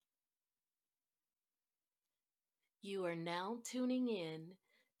You are now tuning in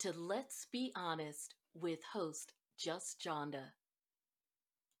to Let's Be Honest with host Just Jonda.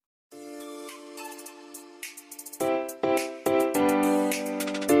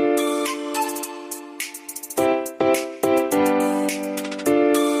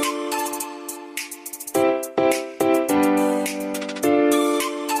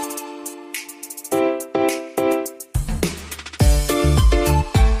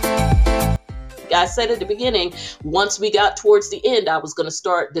 I said at the beginning, once we got towards the end, I was going to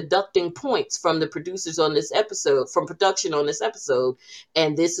start deducting points from the producers on this episode, from production on this episode.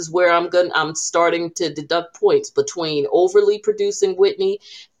 And this is where I'm starting to deduct points between overly producing Whitney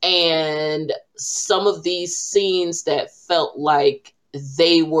and some of these scenes that felt like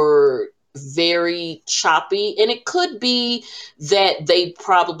they were very choppy. And it could be that they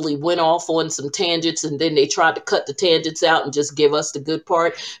probably went off on some tangents and then they tried to cut the tangents out and just give us the good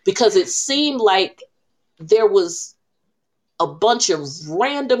part, because it seemed like there was a bunch of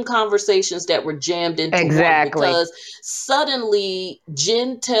random conversations that were jammed into one, because suddenly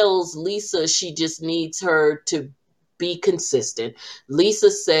Jen tells Lisa she just needs her to be consistent.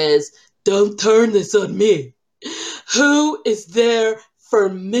 Lisa says, "Don't turn this on me. Who is there for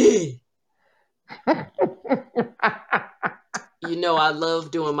me?" You know, I love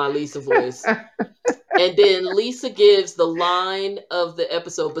doing my Lisa voice. And then Lisa gives the line of the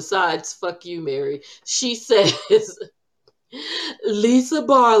episode, besides "fuck you, Mary." She says, "Lisa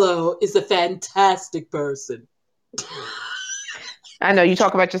Barlow is a fantastic person." I know you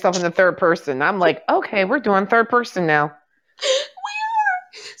talk about yourself in the third person. I'm like, okay, we're doing third person now.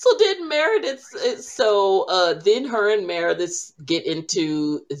 So then then her and Meredith get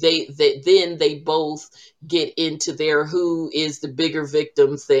into they both get into their who is the bigger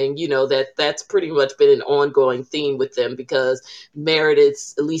victim thing. You know, that's pretty much been an ongoing theme with them, because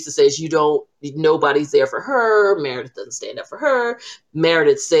Lisa says nobody's there for her. Meredith doesn't stand up for her.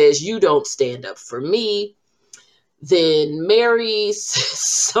 Meredith says, "You don't stand up for me." Then Mary says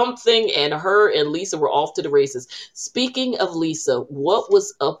something, and her and Lisa were off to the races. Speaking of Lisa, what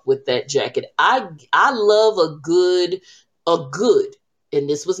was up with that jacket? I love a good, and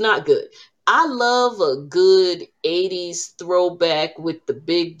this was not good. I love a good 80s throwback with the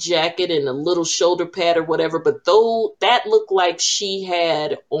big jacket and a little shoulder pad or whatever, but though that looked like she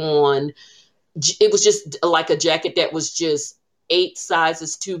had on, it was just like a jacket that was just 8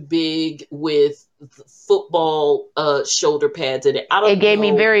 sizes too big with football shoulder pads in it. It gave me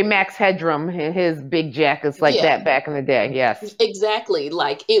very Max Headroom in his big jackets like that back in the day. Yes, exactly.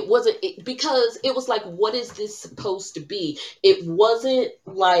 Like it wasn't because it was like, what is this supposed to be? It wasn't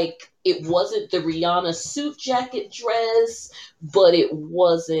the Rihanna suit jacket dress, but it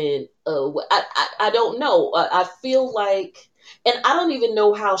wasn't. I don't know. I feel like. And I don't even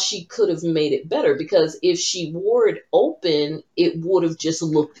know how she could have made it better, because if she wore it open, it would have just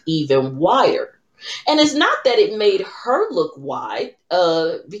looked even wider. And it's not that it made her look wide,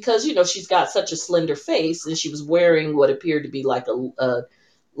 because she's got such a slender face, and she was wearing what appeared to be like a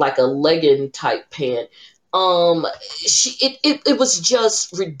legging type pant. It was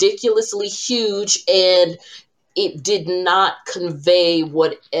just ridiculously huge, and it did not convey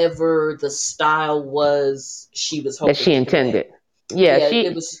whatever the style was she was hoping that she intended. Yeah,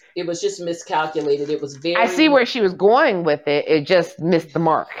 it was just miscalculated. It was very. I see where she was going with it. It just missed the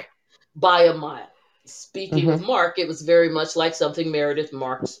mark by a mile. Speaking of Mark, it was very much like something Meredith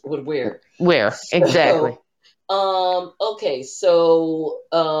Marks would wear. Exactly. Okay, so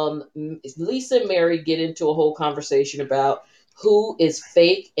Lisa and Mary get into a whole conversation about who is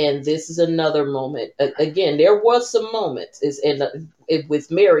fake, and this is another moment. Again, there was some moments,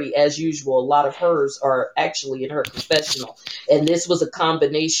 with Mary, as usual, a lot of hers are actually in her confessional, and this was a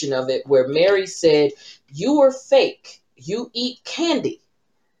combination of it, where Mary said, "You are fake. You eat candy."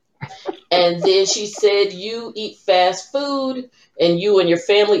 And then she said, "You eat fast food, and you and your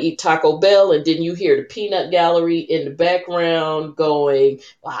family eat Taco Bell." And then you hear the peanut gallery in the background going,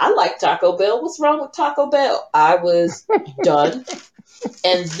 "Well, I like Taco Bell. What's wrong with Taco Bell?" I was done.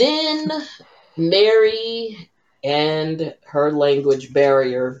 And then Mary and her language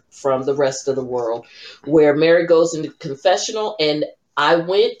barrier from the rest of the world, where Mary goes into confessional, and I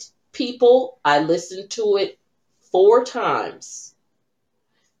listened to it 4 times.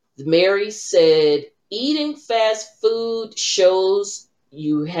 Mary said, "Eating fast food shows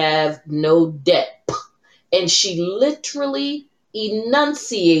you have no depth." And she literally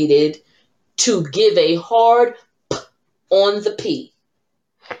enunciated to give a hard P on the P.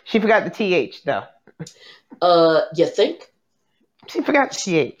 She forgot the TH, though. You think? She forgot the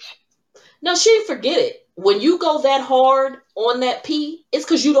TH. No, she didn't forget it. When you go that hard on that P, it's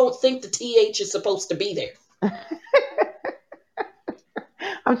because you don't think the TH is supposed to be there.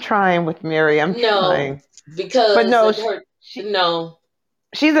 I'm trying with Mary. I'm No, trying. But because no, her she no.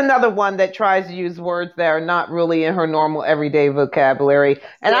 she's another one that tries to use words that are not really in her normal everyday vocabulary.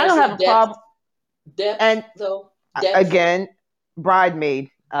 And I There's don't a have a problem. depth And though. Depth. again,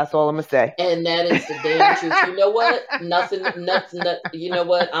 bridemaid. That's all I'm gonna say. And that is the damn truth. You know what? Nothing. You know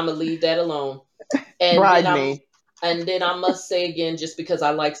what? I'm gonna leave that alone. And then Bridemaid. I must say again, just because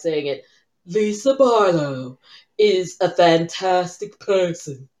I like saying it, Lisa Barlow is a fantastic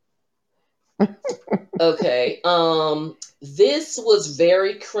person. Okay. This was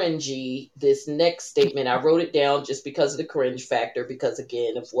very cringy. This next statement, I wrote it down just because of the cringe factor, because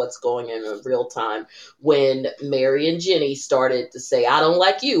again of what's going in real time. When Mary and Jenny started to say, "I don't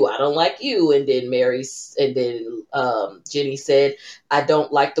like you, I don't like you," and then Jenny said, "I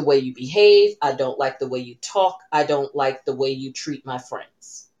don't like the way you behave. I don't like the way you talk. I don't like the way you treat my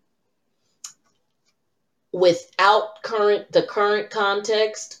friends." Without the current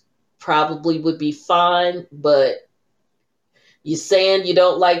context, probably would be fine, but you saying you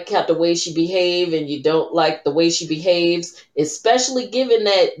don't like how the way she behave and you don't like the way she behaves, especially given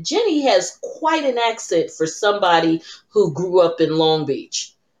that Jenny has quite an accent for somebody who grew up in Long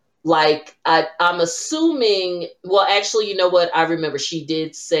Beach. Like I'm assuming. Well, actually, you know what? I remember she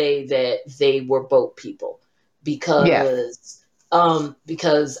did say that they were boat people Yes.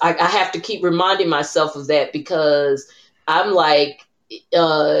 because I have to keep reminding myself of that because I'm like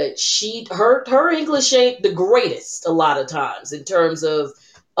her English ain't the greatest a lot of times in terms of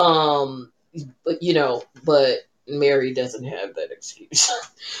but Mary doesn't have that excuse.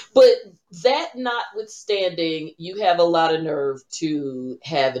 But that notwithstanding, you have a lot of nerve to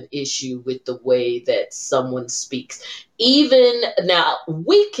have an issue with the way that someone speaks. Even now,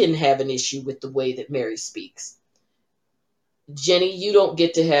 we can have an issue with the way that Mary speaks. Jenny, you don't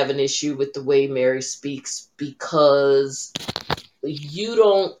get to have an issue with the way Mary speaks because you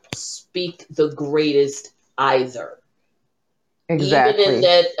don't speak the greatest either. Even in Exactly.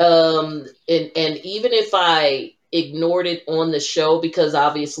 that and even if I ignored it on the show, because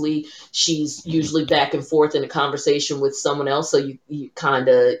obviously she's usually back and forth in a conversation with someone else, so you kind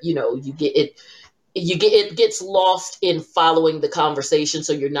of, it gets lost in following the conversation,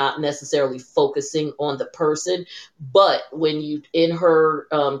 so you're not necessarily focusing on the person. But when you in her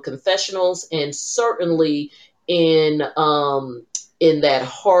confessionals, and certainly in that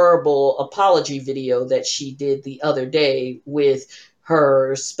horrible apology video that she did the other day with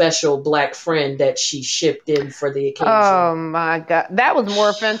her special black friend that she shipped in for the occasion. Oh my God. That was more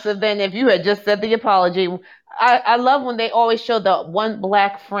offensive than if you had just said the apology. I love when they always show the one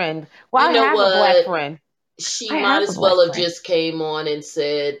black friend. Well, You I know have a black what? friend. She I might have a as black well have friend. just came on and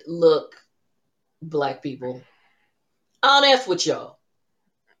said, "Look, black people, I don't F with y'all.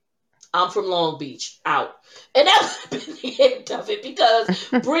 I'm from Long Beach, out." And that would have been the end of it,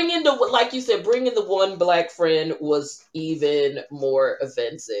 because like you said, bringing the one black friend was even more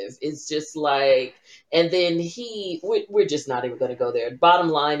offensive. It's just like, and then we're just not even going to go there. Bottom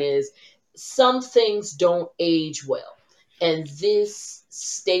line is, some things don't age well. And this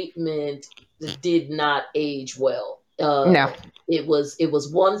statement did not age well. No. It was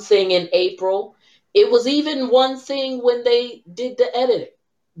one thing in April. It was even one thing when they did the editing,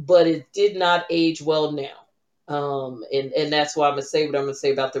 but it did not age well now. And that's why I'm gonna say what I'm gonna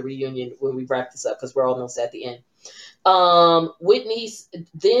say about the reunion when we wrap this up, because we're almost at the end. Whitney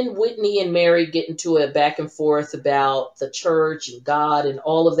and Mary get into a back and forth about the church and God and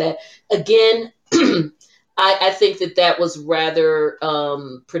all of that. Again, I think that was rather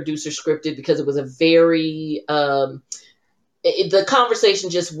producer scripted, because it was a very the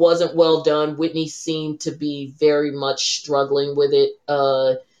conversation just wasn't well done. Whitney seemed to be very much struggling with it.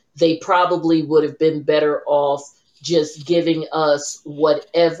 They probably would have been better off just giving us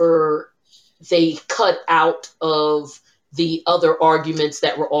whatever they cut out of the other arguments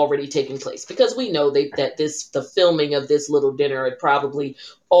that were already taking place, because we know that the filming of this little dinner had probably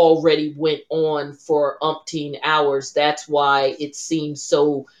already went on for umpteen hours. That's why it seems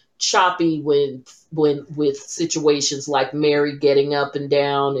so choppy when with situations like Mary getting up and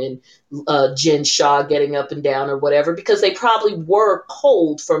down, and Jen Shaw getting up and down or whatever, because they probably were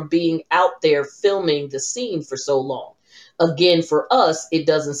cold from being out there filming the scene for so long. Again, for us, it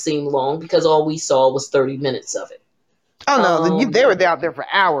doesn't seem long because all we saw was 30 minutes of it. Oh no, they Um, were out there for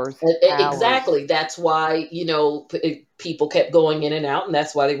hours. Hours. exactly. That's why, people kept going in and out, and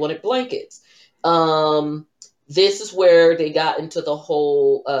that's why they wanted blankets. Um, this is where they got into the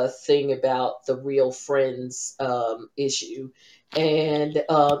whole thing about the real friends issue. And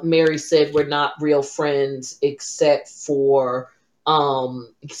Mary said, "We're not real friends except for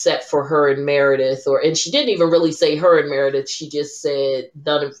except for her and Meredith, and she didn't even really say her and Meredith. She just said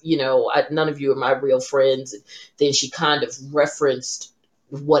none of you are my real friends. And then she kind of referenced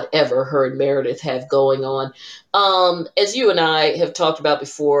whatever her and Meredith have going on. As you and I have talked about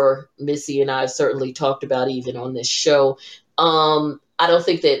before, Missy and I have certainly talked about even on this show. I don't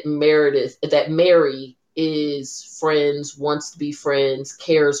think that Mary is friends, wants to be friends,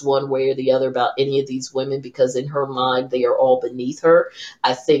 cares one way or the other about any of these women, because in her mind they are all beneath her.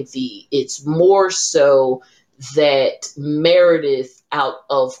 I think it's more so that Meredith, out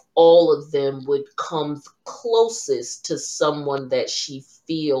of all of them, would come closest to someone that she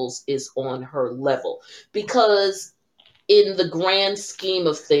feels is on her level. Because in the grand scheme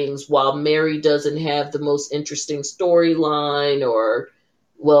of things, while Mary doesn't have the most interesting storyline, or,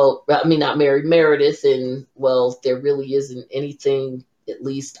 well, I mean, not Mary, Meredith, and, well, there really isn't anything, at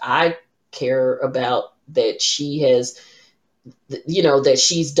least I care about, that she has, that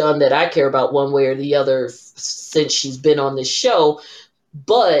she's done that I care about one way or the other since she's been on this show.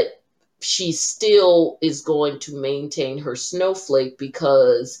 But she still is going to maintain her snowflake,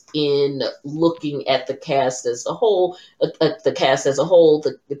 because in looking at the cast as a whole,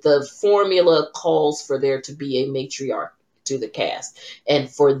 the formula calls for there to be a matriarch to the cast. And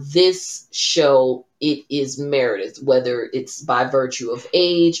for this show, it is Meredith, whether it's by virtue of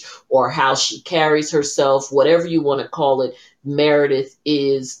age or how she carries herself, whatever you want to call it. Meredith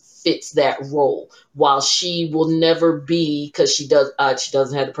fits that role. While she will never be, because she doesn't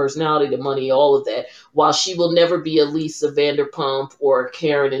have the personality, the money, all of that. While she will never be a Lisa Vanderpump or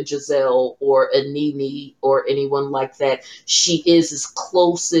Karen and Giselle or a Nene or anyone like that, she is as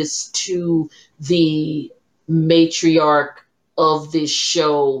closest to the matriarch of this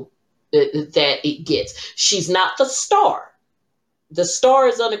show that it gets. She's not the star. The star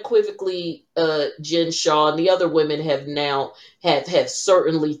is unequivocally Jen Shaw, and the other women have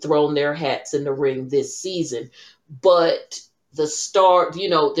certainly thrown their hats in the ring this season. But the star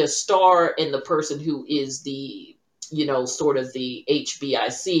and the person who is the, sort of the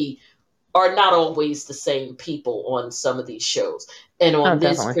HBIC, are not always the same people on some of these shows. And on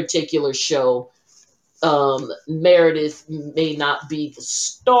this particular show, Meredith may not be the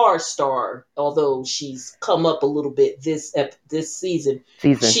star, although she's come up a little bit this season.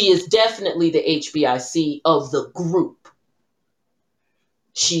 She is definitely the HBIC of the group.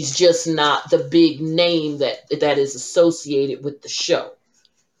 She's just not the big name that is associated with the show.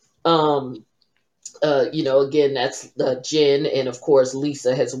 Again, that's Jen, and of course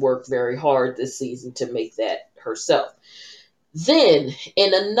Lisa has worked very hard this season to make that herself. Then,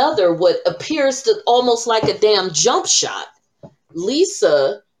 in another, what appears to almost like a damn jump shot,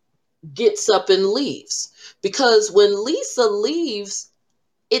 Lisa gets up and leaves. Because when Lisa leaves,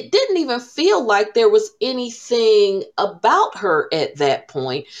 it didn't even feel like there was anything about her at that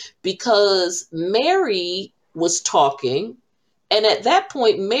point, because Mary was talking. And at that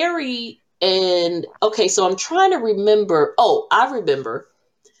point, so I'm trying to remember. Oh, I remember.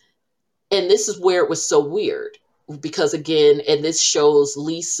 And this is where it was so weird. Because again, and this shows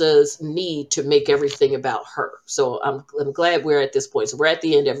Lisa's need to make everything about her. So I'm glad we're at this point. So we're at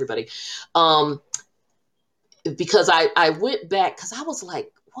the end, everybody. Because I went back, because I was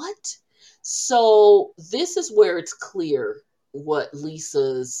like, what? So this is where it's clear what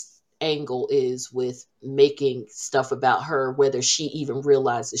Lisa's angle is with making stuff about her, whether she even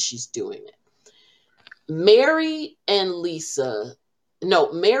realizes she's doing it.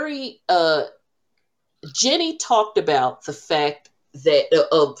 Jenny talked about the fact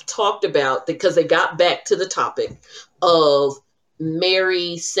that because they got back to the topic of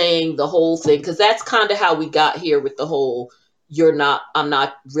Mary saying the whole thing, because that's kind of how we got here with the whole I'm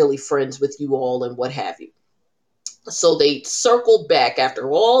not really friends with you all and what have you. So they circled back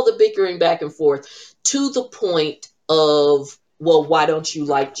after all the bickering back and forth to the point of, well, why don't you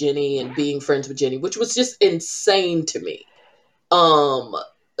like Jenny and being friends with Jenny, which was just insane to me.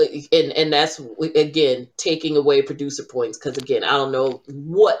 And that's, again, taking away producer points, because again, I don't know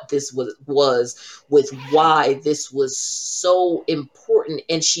what this was with why this was so important,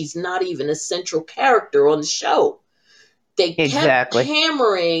 and she's not even a central character on the show. They kept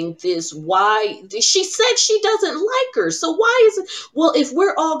hammering this. Why? She said she doesn't like her, so why is it? Well, if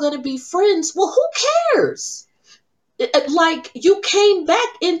we're all going to be friends, well, who cares? Like, you came back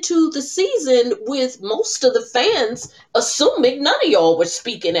into the season with most of the fans assuming none of y'all were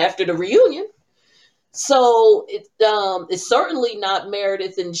speaking after the reunion. So it's certainly not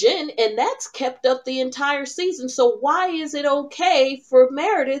Meredith and Jen, and that's kept up the entire season. So why is it okay for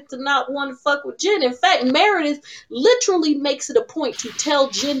Meredith to not want to fuck with Jen? In fact, Meredith literally makes it a point to tell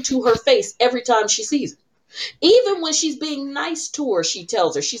Jen to her face every time she sees her. Even when she's being nice to her, she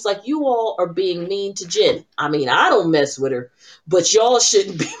tells her, she's like, you all are being mean to Jen. I mean, I don't mess with her, but y'all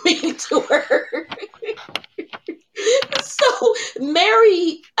shouldn't be mean to her. So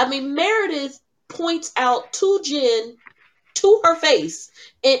Meredith points out to Jen, to her face,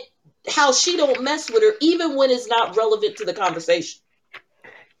 and how she don't mess with her even when it's not relevant to the conversation.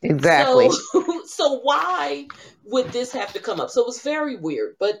 So Exactly. so why would this have to come up? So it was very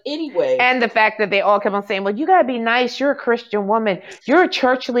weird. But anyway, And the fact that they all kept on saying, well, you got to be nice. You're a Christian woman. You're a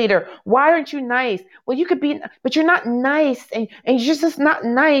church leader. Why aren't you nice? Well, you could be, but you're not nice. And you're just not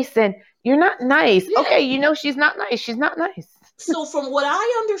nice. And you're not nice. yeah. Okay, you know she's not nice. She's not nice. So from what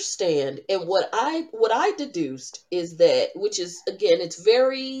I understand and what I deduced is that, which is again, it's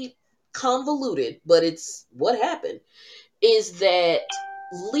very convoluted, but it's what happened, is that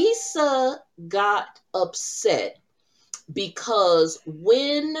Lisa got upset because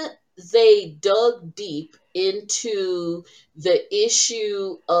when they dug deep into the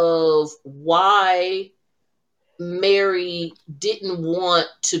issue of why Mary didn't want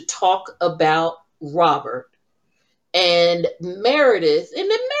to talk about Robert and then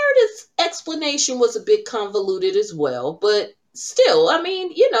Meredith's explanation was a bit convoluted as well, but still, I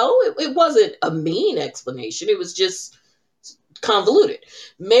mean, it wasn't a mean explanation. It was just convoluted.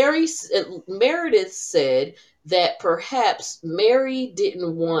 Meredith said that perhaps Mary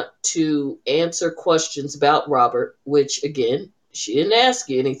didn't want to answer questions about Robert, which again, she didn't ask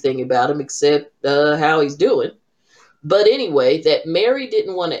you anything about him except how he's doing. But anyway, that Mary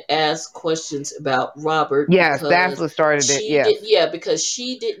didn't want to ask questions about Robert Yes, that's because what started it. she Yes. did, yeah, because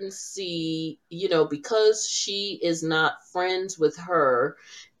she didn't see, because she is not friends with her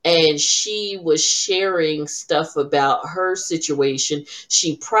and she was sharing stuff about her situation.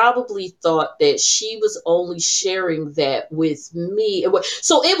 She probably thought that she was only sharing that with me.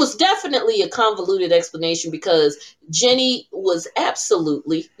 So it was definitely a convoluted explanation because Jenny was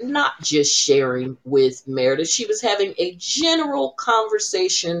absolutely not just sharing with Meredith. She was having a general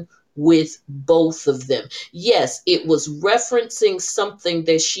conversation with both of them. Yes, it was referencing something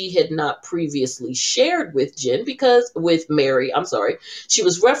that she had not previously shared with with Mary. I'm sorry. She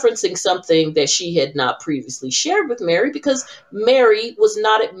was referencing something that she had not previously shared with Mary because Mary was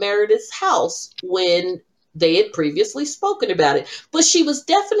not at Meredith's house when they had previously spoken about it. But she was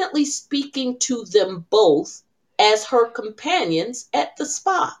definitely speaking to them both as her companions at the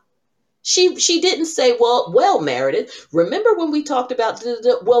spa. She didn't say, well, Meredith, remember when we talked about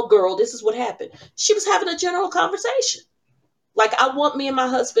well, girl, this is what happened. She was having a general conversation. Like, I want me and my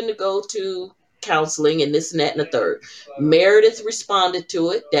husband to go to counseling and this and that and the third. Meredith responded to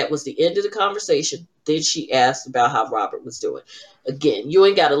it. That was the end of the conversation. Then she asked about how Robert was doing. Again, you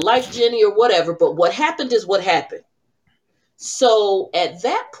ain't got to like Jenny or whatever, but what happened is what happened. So at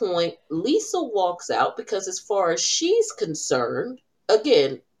that point, Lisa walks out because, as far as she's concerned,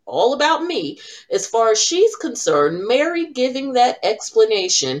 again, all about me, as far as she's concerned, Mary giving that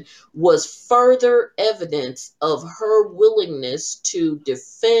explanation was further evidence of her willingness to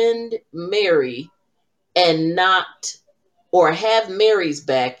defend Mary and not, or have Mary's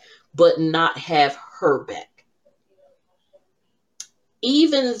back, but not have her back.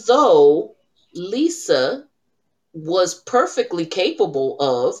 Even though Lisa was perfectly capable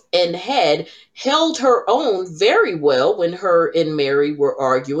of and had held her own very well when her and Mary were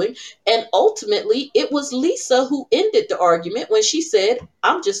arguing. And ultimately, it was Lisa who ended the argument when she said,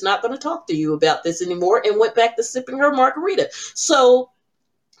 I'm just not going to talk to you about this anymore, and went back to sipping her margarita. So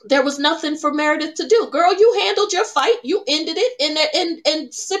there was nothing for Meredith to do. Girl, you handled your fight. You ended it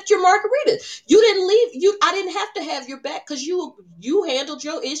and sipped your margarita. You didn't leave. I didn't have to have your back because you handled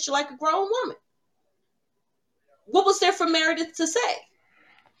your issue like a grown woman. What was there for Meredith to say?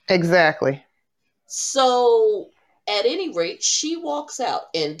 Exactly. So, at any rate, she walks out,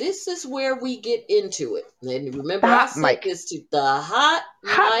 and this is where we get into it. And remember, The I hot said mic. this to the hot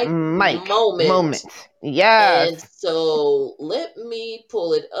Hot mic mic moment. moment. Yes. And so let me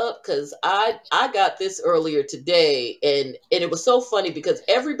pull it up because I got this earlier today, and it was so funny because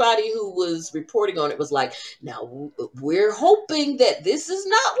everybody who was reporting on it was like, now we're hoping that this is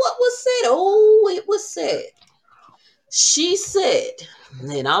not what was said. Oh, it was said. She said,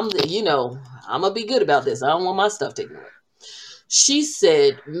 and I'm gonna be good about this. I don't want my stuff taken away. She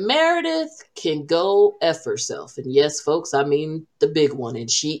said Meredith can go F herself. And yes, folks, I mean the big one. And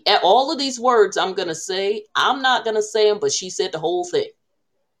all of these words I'm gonna say, I'm not gonna say them, but she said the whole thing.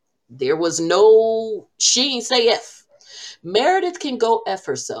 There was no, she ain't say F. Meredith can go F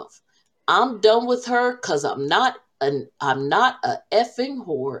herself. I'm done with her because I'm not a effing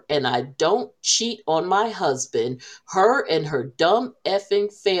whore, and I don't cheat on my husband, her and her dumb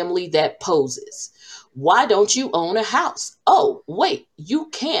effing family that poses. Why don't you own a house? Oh, wait, you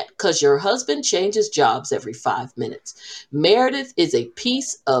can't because your husband changes jobs every 5 minutes. Meredith is a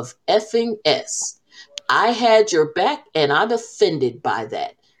piece of effing S. I had your back and I'm offended by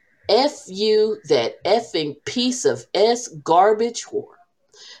that. F you, that effing piece of S garbage whore.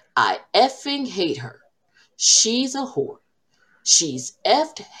 I effing hate her. She's a whore. She's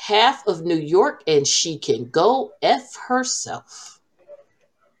effed half of New York and she can go F herself.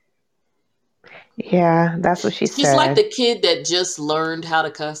 Yeah, that's what she She's like said. the kid that just learned how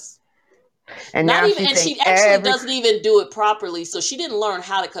to cuss. And Not now even, she's and saying she actually every doesn't even do it properly. So she didn't learn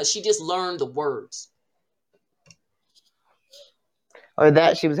how to cuss. She just learned the words. or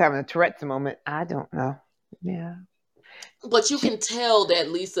that she was having a Tourette's moment. I don't know. Yeah. But you She can tell that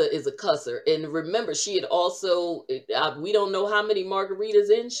Lisa is a cusser. And remember, she had also, we don't know how many margaritas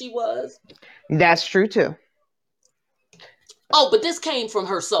in she was. That's true too. Oh, but this came from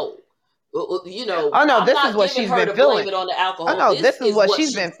her soul. You know, Oh no, I'm this is not what giving she's her been to blame feeling. it on the Oh alcohol. no, This this is is what what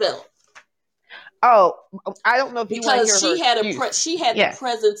she's she been. felt. Oh, I don't know if you want to Because hear her excuse. she had the Yes,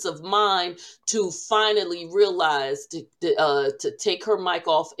 presence of mind to finally realize to take her mic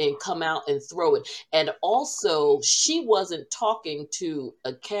off and come out and throw it. And also, she wasn't talking to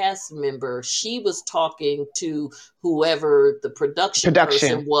a cast member; she was talking to whoever the production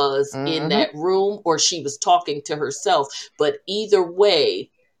production. person was in Hmm. that room, or she was talking to herself. But either way,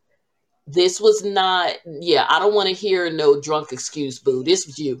 this was not. Yeah, I don't want to hear no drunk excuse, boo. This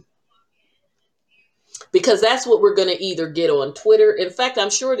was you, because that's what we're going to either get on Twitter. In fact, I'm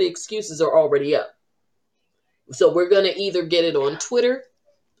sure the excuses are already up. So we're going to either get it on Twitter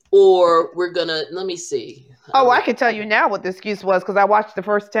or we're going to, let me see. Oh, I can tell you now what the excuse was because I watched the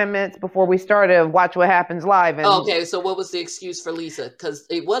first 10 minutes before we started. Watch What Happens Live, and Okay, so what was the excuse for Lisa? Because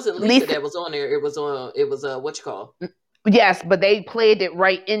it wasn't Lisa Lisa. that was on there. It was what you call? Yes, but they played it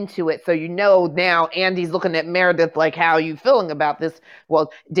right into it. So you know now Andy's looking at Meredith like, how are you feeling about this?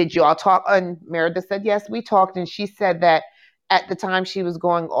 Well, did you all talk? And Meredith said, yes, we talked. And she said that at the time she was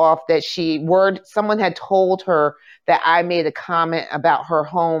going off that someone had told her that I made a comment about her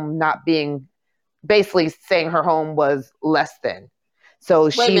home not being, basically saying her home was less than.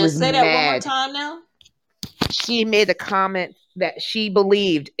 So Wait a she minute, was say that one more mad. time now. She made a comment that she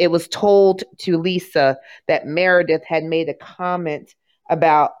believed it was told to Lisa that Meredith had made a comment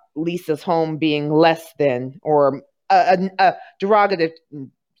about Lisa's home being less than, or a derogative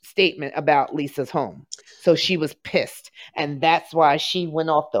statement about Lisa's home. So she was pissed. And that's why she went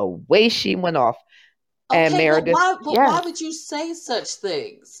off the way she went off. And Okay, but Meredith, why yes, would you say such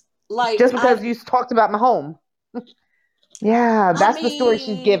things? Like just because you talked about my home. Yeah, I that's the story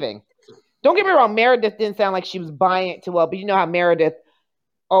she's mean, giving. Don't get me wrong, Meredith didn't sound like she was buying it too well, but you know how Meredith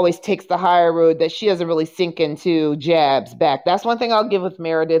always takes the higher road, that she doesn't really sink into jabs back. That's one thing I'll give with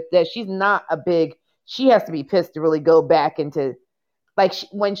Meredith, that she's not a big, she has to be pissed to really go back into, like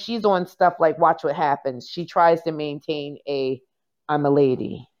when she's on stuff like Watch What Happens, she tries to maintain I'm a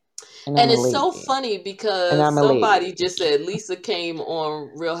lady and and I'm a it's so lady funny and because I'm a somebody lady. just said Lisa came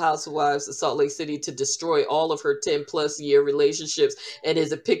on Real Housewives of Salt Lake City to destroy all of her 10 plus year relationships. And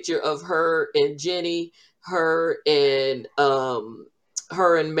there's a picture of her and Jenny, her and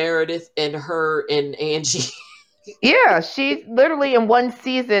Meredith, and her and Angie. Yeah, she literally in one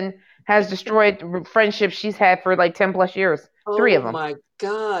season has destroyed friendships she's had for like 10 plus years. Three of Oh them. my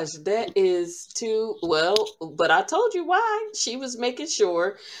gosh, that is too well, but I told you why. She was making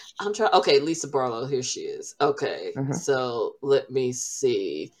sure. I'm trying. Okay, Lisa Barlow, here she is. Okay, Hmm. so let me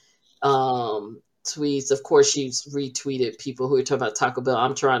see. Tweets. Of course, she's retweeted people who are talking about Taco Bell.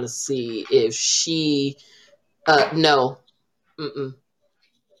 I'm trying to see if she. No. Mm-mm.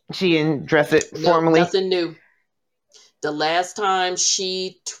 She didn't dress it Nope. formally. Nothing new. The last time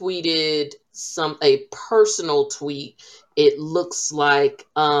she tweeted a personal tweet, it looks like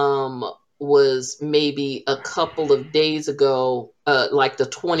was maybe a couple of days ago, like the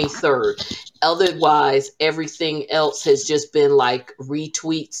 23rd. Otherwise, everything else has just been like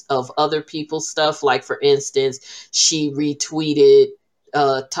retweets of other people's stuff. Like for instance, she retweeted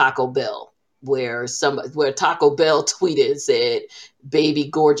Taco Bell, where Taco Bell tweeted and said, "Baby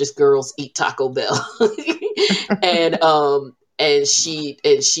gorgeous girls eat Taco Bell." And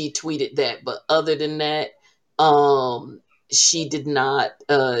tweeted that, but other than that, she did not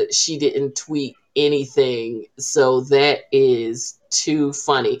she didn't tweet anything, so that is too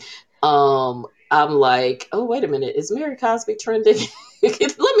funny. I'm like, oh wait a minute, is Mary Cosby trending?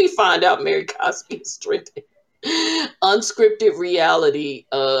 Let me find out. Mary Cosby is trending. Unscripted reality,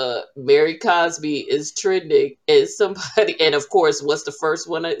 Mary Cosby is trending, and somebody, and of course, what's the first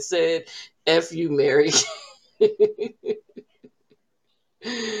one that said, F you, Mary?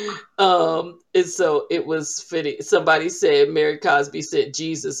 And so it was fitting. Somebody said Mary Cosby said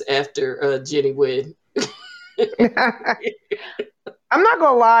Jesus after Jenny Wynn. I'm not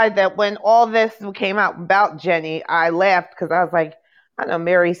gonna lie that when all this came out about Jenny, I laughed because I was like, I know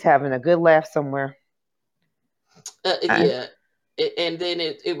Mary's having a good laugh somewhere. I, Yeah, and then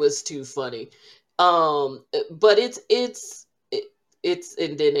it was too funny. But it's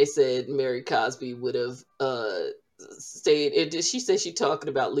and then they said Mary Cosby would have stayed. She said she talking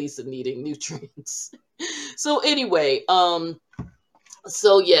about Lisa needing nutrients. So anyway,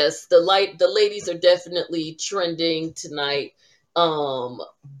 so yes, the ladies are definitely trending tonight.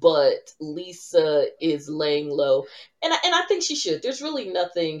 But Lisa is laying low, and I think she should. There's really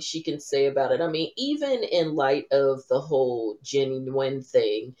nothing she can say about it. I mean, even in light of the whole Jenny Nguyen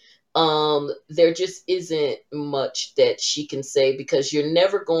thing, there just isn't much that she can say, because you're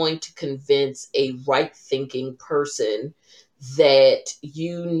never going to convince a right thinking person that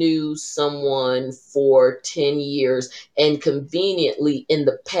you knew someone for 10 years, and conveniently in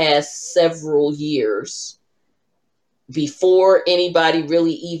the past several years, before anybody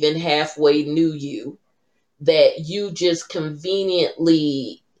really even halfway knew you, that you just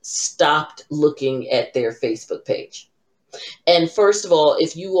conveniently stopped looking at their Facebook page. And first of all,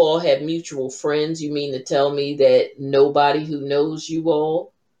 if you all have mutual friends, you mean to tell me that nobody who knows you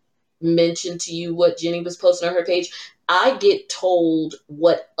all mention to you what Jenny was posting on her page? I get told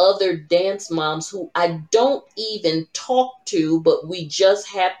what other dance moms who I don't even talk to, but we just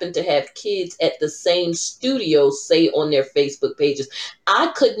happen to have kids at the same studio, say on their Facebook pages.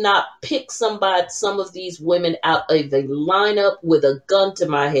 I could not pick some of these women out of a lineup with a gun to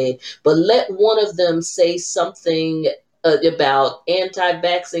my head, but let one of them say something about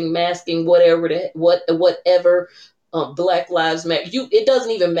anti-vaxxing, masking, whatever, Black Lives Matter. It doesn't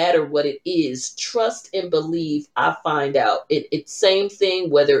even matter what it is. Trust and believe. I find out. It's same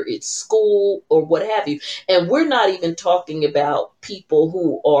thing whether it's school or what have you. And we're not even talking about people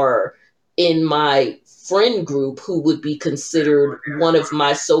who are in my friend group who would be considered one of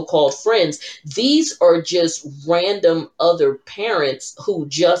my so-called friends. These are just random other parents who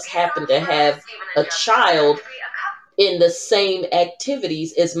just happen to have a child in the same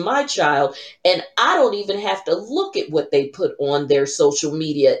activities as my child, and I don't even have to look at what they put on their social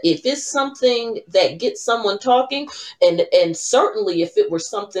media. If it's something that gets someone talking, and certainly if it were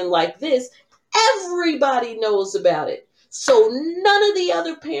something like this, everybody knows about it. So none of the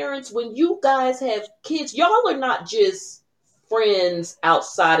other parents, when you guys have kids, y'all are not just friends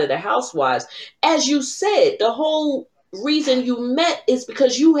outside of the housewives. As you said, the whole reason you met is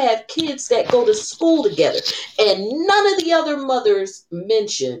because you have kids that go to school together. And none of the other mothers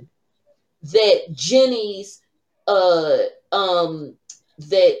mention that uh um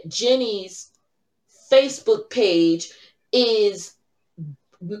Jenny's Facebook page is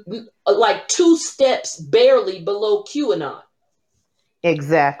like two steps barely below QAnon.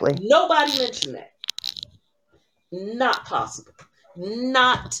 exactly. Nobody mentioned that. Not possible.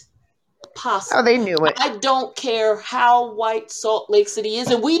 Not Oh, possible. they knew it. I don't care how white Salt Lake City is,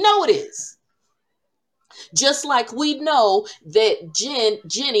 and we know it is. Just like we know that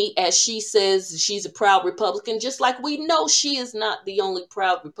Jenny, as she says, she's a proud Republican, just like we know she is not the only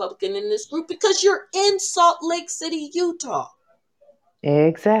proud Republican in this group, because you're in Salt Lake City, Utah.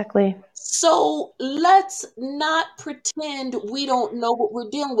 Exactly. So let's not pretend we don't know what we're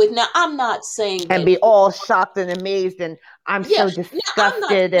dealing with. Now, I'm not saying And that, be all shocked and amazed, and I'm yeah, so now I'm not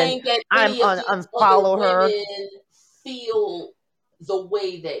disgusted, and saying that I'm any of these other unfollow her. women feel the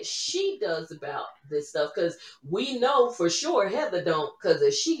way that she does about this stuff, because we know for sure Heather don't, because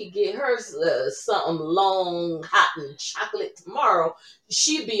if she could get her something long, hot, and chocolate tomorrow,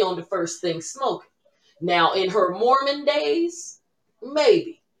 she'd be on the first thing smoking. Now, in her Mormon days,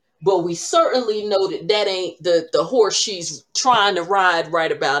 maybe. But we certainly know that that ain't the horse she's trying to ride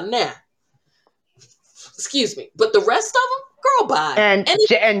right about now. Excuse me. But the rest of them, girl, bye. And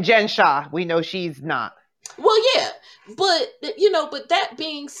And Jen Shah, we know she's not. well, yeah, but but that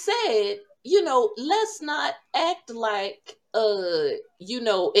being said, let's not act like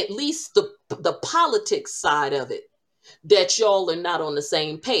at least the politics side of it, that y'all are not on the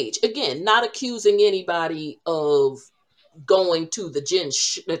same page. Again, not accusing anybody of going to the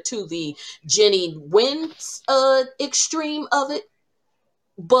Jenny Wynn's extreme of it,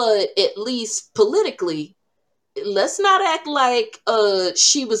 but at least politically, let's not act like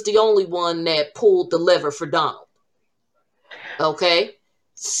she was the only one that pulled the lever for Donald. Okay,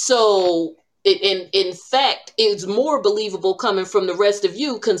 so in fact, it's more believable coming from the rest of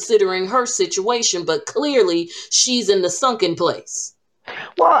you, considering her situation. But clearly, she's in the sunken place.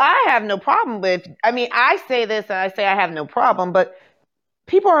 Well, I have no problem with. I mean, I say this and I say I have no problem, but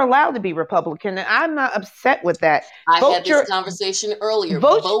people are allowed to be Republican, and I'm not upset with that. I had Vote this your conversation earlier.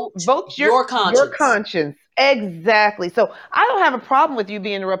 vote Vote vote your your conscience. conscience. Exactly. So I don't have a problem with you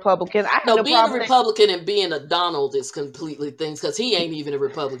being a Republican. I have No, no being a problem that, Republican and being a Donald is completely things because he ain't even a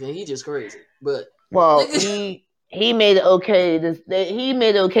Republican. He just crazy. But well, he made it okay to he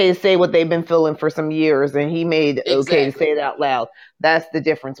made it okay to say what they've been feeling for some years, and he made it okay to exactly. say it out loud. That's the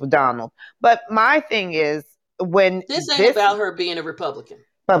difference with Donald. But my thing is, when This ain't this about her being a Republican.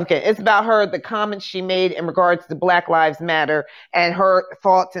 Republican, it's about her, the comments she made in regards to Black Lives Matter and her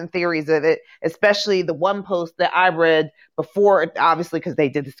thoughts and theories of it, especially the one post that I read before, obviously, because they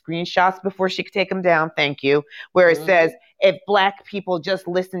did the screenshots before she could take them down. Thank you. Where it says, Mm-hmm. if Black people just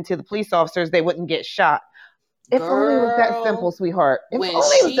listened to the police officers, they wouldn't get shot. If only it was that simple, Girl, sweetheart. If when only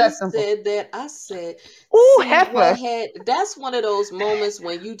it was she that simple. said that, I said, Ooh, see what heifer. had that's one of those moments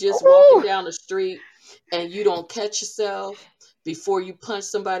when you just walking Ooh. down the street and you don't catch yourself before you punch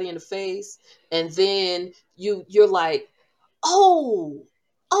somebody in the face, and then you're like, oh,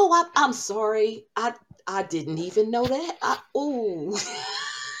 I'm sorry. I didn't even know that. Oh,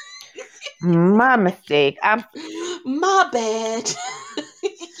 My mistake. I'm my bad.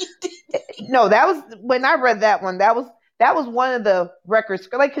 no, that was when I read that one. That was one of the records,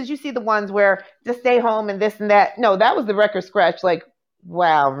 like, because you see the ones where just stay home and this and that. No, that was the record scratch. Like,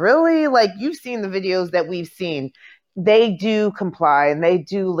 wow, really? Like, you've seen the videos that we've seen. They do comply and they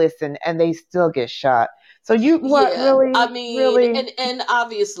do listen, and they still get shot. So you what Yeah, I really, mean, really and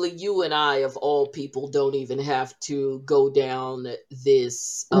obviously you and I of all people don't even have to go down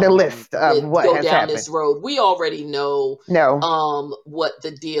this the list of what go has down happened. this road. We already know No, what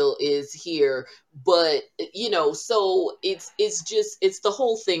the deal is here, but so it's just it's the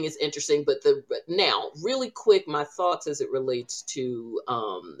whole thing is interesting, but now really quick my thoughts as it relates to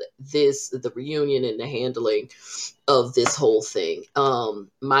the reunion and the handling of this whole thing.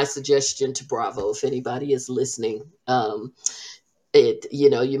 My suggestion to Bravo, if anybody is listening, you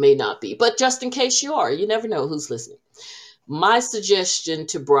may not be, but just in case you are, you never know who's listening. My suggestion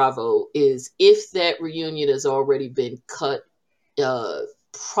to Bravo is if that reunion has already been cut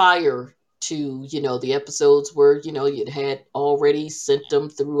prior to the episodes where you'd had already sent them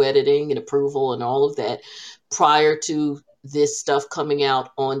through editing and approval and all of that prior to this stuff coming out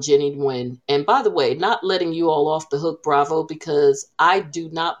on Jenny Nguyen. And by the way, not letting you all off the hook, Bravo, because I do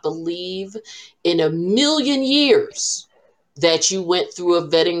not believe in a million years that you went through a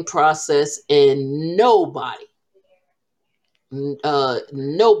vetting process and nobody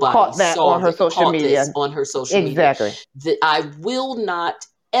caught that saw on her that social caught this media. on her social media. Exactly. That I will not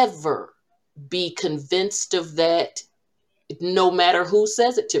ever be convinced of that, no matter who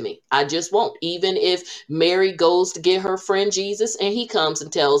says it to me. I just won't. Even if Mary goes to get her friend Jesus and he comes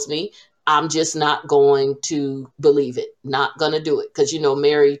and tells me, I'm just not going to believe it. Not going to do it. Because,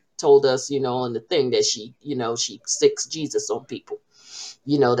 Mary told us, on the thing that she sticks Jesus on people.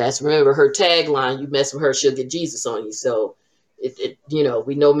 That's, remember her tagline, you mess with her, she'll get Jesus on you. So,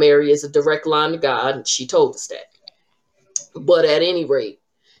 we know Mary is a direct line to God, and she told us that. But at any rate,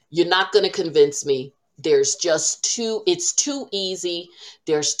 you're not going to convince me. It's too easy.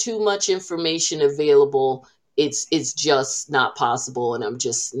 There's too much information available. It's just not possible. And I'm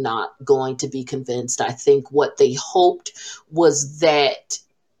just not going to be convinced. I think what they hoped was that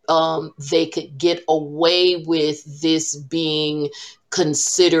they could get away with this being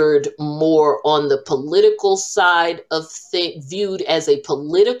considered more on the political side of viewed as a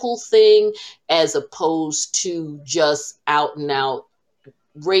political thing, as opposed to just out and out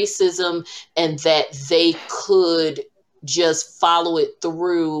racism, and that they could just follow it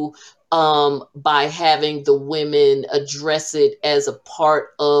through by having the women address it as a part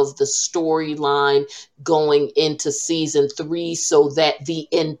of the storyline going into season 3, so that the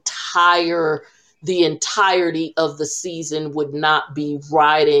entirety of the season would not be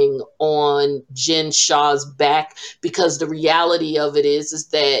riding on Jen Shah's back, because the reality of it is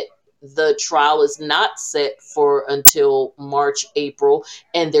that the trial is not set for until March, April,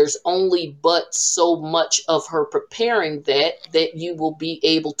 and there's only but so much of her preparing that you will be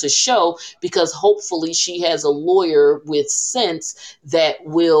able to show, because hopefully she has a lawyer with sense that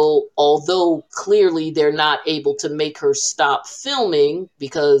will, although clearly they're not able to make her stop filming,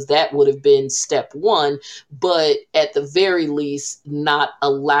 because that would have been step 1, but at the very least not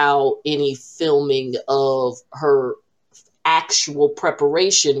allow any filming of her actual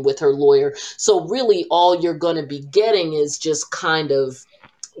preparation with her lawyer. So really all you're going to be getting is just kind of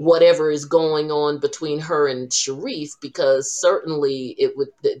whatever is going on between her and Sharif, because certainly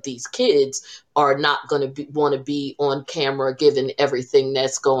these kids are not going to want to be on camera given everything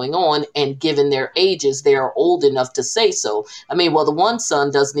that's going on, and given their ages, they are old enough to say so. I mean, well, the one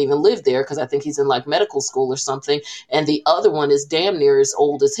son doesn't even live there because I think he's in like medical school or something, and the other one is damn near as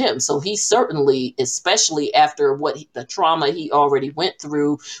old as him. So he certainly, especially after the trauma he already went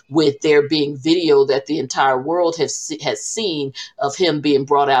through, with there being video that the entire world has seen of him being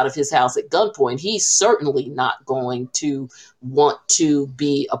brought out of his house at gunpoint, he's certainly not going to want to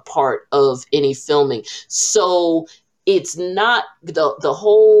be a part of any filming. So it's not the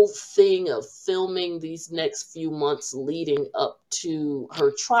whole thing of filming these next few months leading up to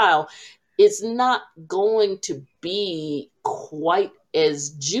her trial. It's not going to be quite as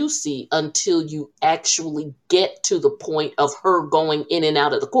juicy until you actually get to the point of her going in and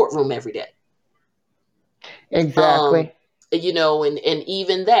out of the courtroom every day. Exactly. And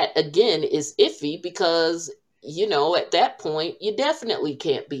even that again is iffy because, at that point you definitely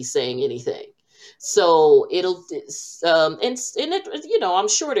can't be saying anything. So I'm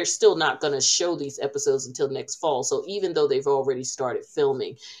sure they're still not going to show these episodes until next fall. So even though they've already started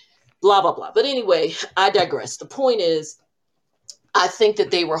filming, blah, blah, blah. But anyway, I digress. The point is, I think that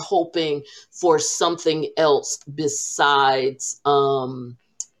they were hoping for something else besides that,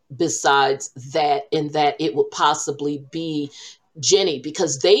 in that it would possibly be Jenny,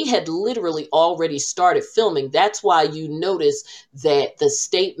 because they had literally already started filming. That's why you notice that the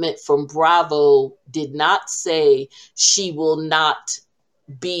statement from Bravo did not say she will not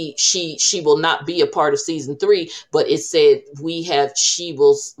be a part of season 3, but it said we have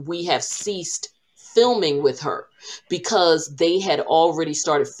ceased filming with her, because they had already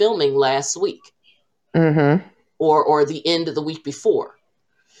started filming last week, or the end of the week before.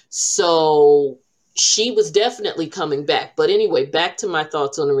 So she was definitely coming back. But anyway, back to my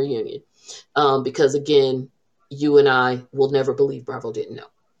thoughts on the reunion. Because again, you and I will never believe Bravo didn't know.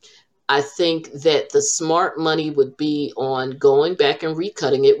 I think that the smart money would be on going back and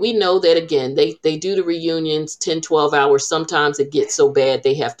recutting it. We know that, again, they do the reunions 10, 12 hours. Sometimes it gets so bad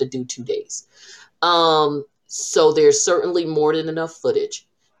they have to do 2 days. So there's certainly more than enough footage.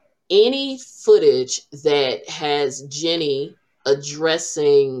 Any footage that has Jenny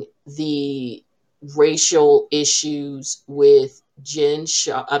addressing the racial issues with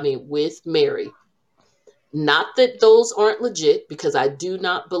with Mary. Not that those aren't legit, because I do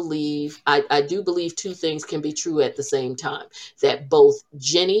believe 2 things can be true at the same time. That both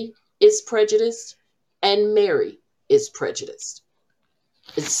Jenny is prejudiced and Mary is prejudiced.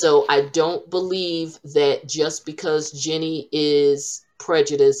 And so I don't believe that just because Jenny is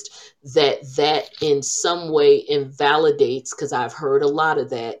prejudiced, that in some way invalidates, because I've heard a lot of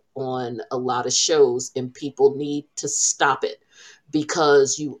that on a lot of shows, and people need to stop it,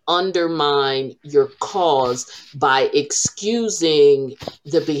 because you undermine your cause by excusing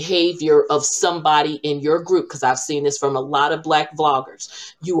the behavior of somebody in your group, because I've seen this from a lot of Black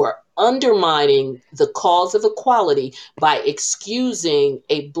vloggers. You are undermining the cause of equality by excusing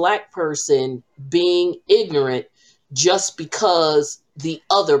a Black person being ignorant just because the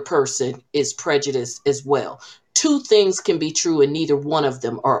other person is prejudiced as well. 2 things can be true and neither one of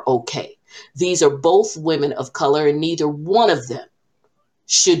them are okay. These are both women of color, and neither one of them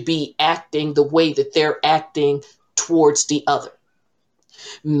should be acting the way that they're acting towards the other.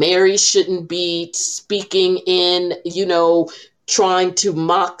 Mary shouldn't be speaking in, trying to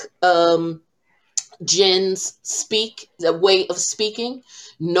mock Jen's the way of speaking,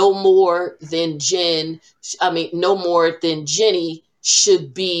 no more than Jenny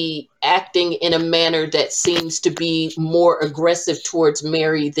should be acting in a manner that seems to be more aggressive towards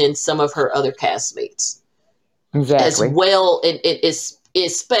Mary than some of her other castmates. Exactly. As well, and it is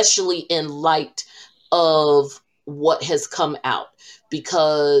especially in light of what has come out,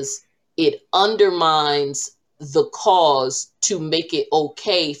 because it undermines the cause to make it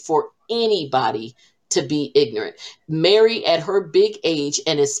okay for anybody to be ignorant. Mary, at her big age,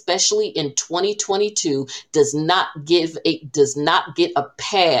 and especially in 2022, does not get a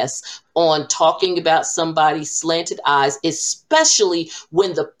pass on talking about somebody's slanted eyes, especially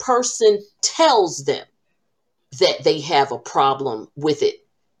when the person tells them that they have a problem with it.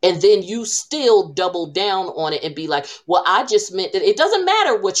 And then you still double down on it and be like, well, I just meant that. It doesn't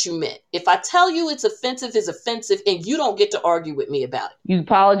matter what you meant. If I tell you it's offensive, and you don't get to argue with me about it. You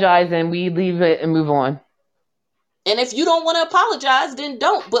apologize and we leave it and move on. And if you don't want to apologize, then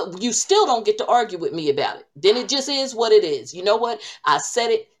don't. But you still don't get to argue with me about it. Then it just is what it is. You know what? I said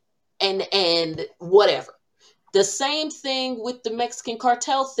it, and whatever. The same thing with the Mexican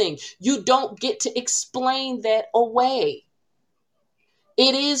cartel thing. You don't get to explain that away.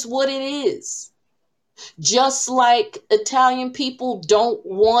 It is what it is. Just like Italian people don't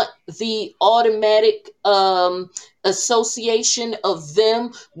want the automatic association of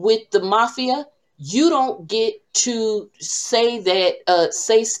them with the mafia, you don't get to say that,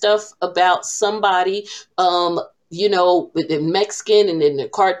 say stuff about somebody, with the Mexican and then the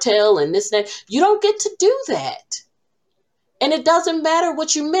cartel and this and that. You don't get to do that. And it doesn't matter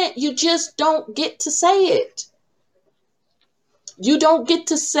what you meant. You just don't get to say it. You don't get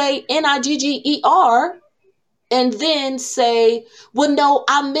to say Nigger and then say, well, no,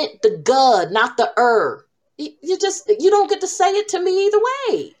 I meant the God, not the You don't get to say it to me either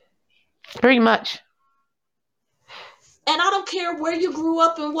way. Pretty much. And I don't care where you grew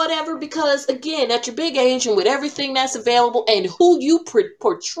up and whatever, because again, at your big age and with everything that's available and who you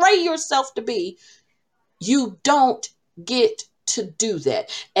portray yourself to be, you don't get to do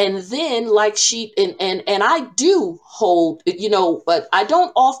that. And then like and I do hold, but I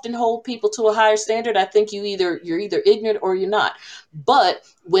don't often hold people to a higher standard. I think you're either ignorant or you're not. But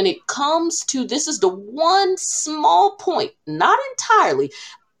when it comes to, this is the one small point, not entirely,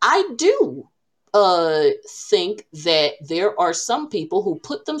 I do think that there are some people who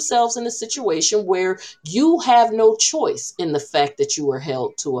put themselves in a situation where you have no choice in the fact that you are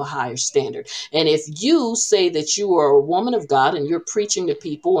held to a higher standard. And if you say that you are a woman of God and you're preaching to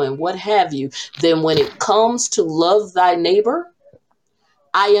people and what have you, then when it comes to love thy neighbor,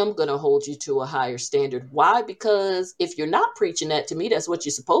 I am going to hold you to a higher standard. Why? Because if you're not preaching that to me, that's what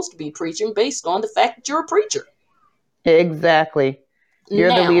you're supposed to be preaching based on the fact that you're a preacher. Exactly.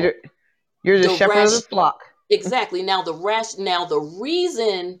 You're the leader. You're the shepherd of the flock. Exactly. Now the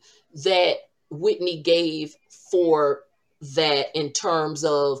reason that Whitney gave for that, in terms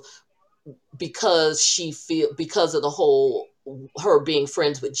of because of the whole her being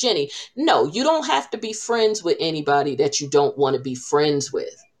friends with Jenny. No, you don't have to be friends with anybody that you don't want to be friends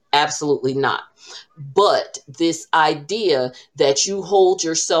with. Absolutely not. But this idea that you hold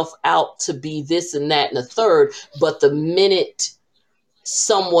yourself out to be this and that and a third, but the minute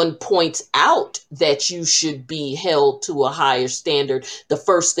someone points out that you should be held to a higher standard, the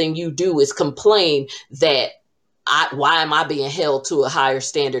first thing you do is complain that why am I being held to a higher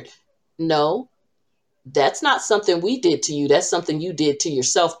standard? No, that's not something we did to you. That's something you did to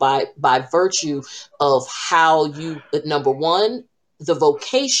yourself by virtue of how you, number one, the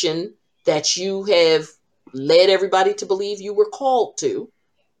vocation that you have led everybody to believe you were called to,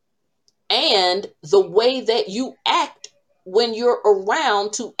 and the way that you act when you're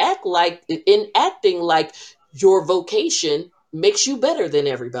around to acting like your vocation makes you better than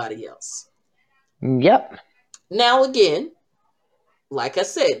everybody else. Yep. Now, again, like I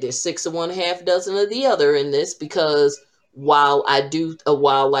said, there's 6 of one, half dozen of the other in this, because while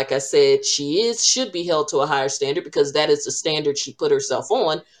like I said, she should be held to a higher standard because that is the standard she put herself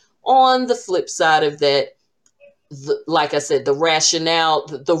on the flip side of that, like I said, the rationale,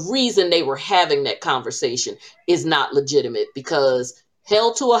 the reason they were having that conversation is not legitimate, because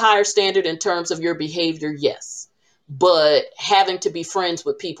held to a higher standard in terms of your behavior, yes. But having to be friends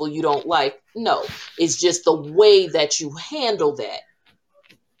with people you don't like, no. It's just the way that you handle that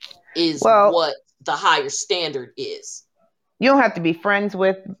is what the higher standard is. You don't have to be friends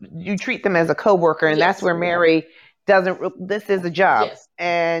with, you treat them as a coworker, and that's where Mary doesn't, this is a job. Yes.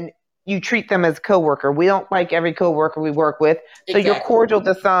 And you treat them as a coworker. We don't like every coworker we work with. So you're cordial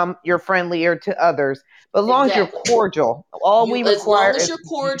to some, you're friendlier to others. But as long as you're cordial, we require, as long as you're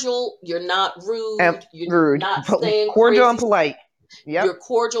cordial, you're not rude. You're not saying cordial and polite. Yep. You're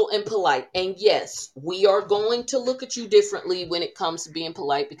cordial and polite. And yes, we are going to look at you differently when it comes to being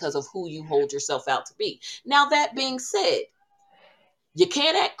polite because of who you hold yourself out to be. Now, that being said, you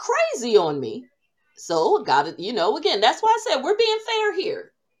can't act crazy on me. So got it. Again, that's why I said we're being fair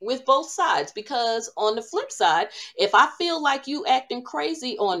here with both sides, because on the flip side, if I feel like you acting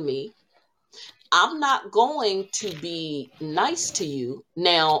crazy on me, I'm not going to be nice to you.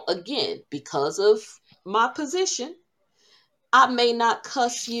 Now, again, because of my position, I may not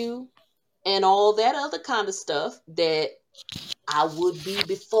cuss you and all that other kind of stuff that I would be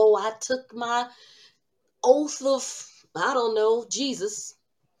before I took my oath of, I don't know, Jesus,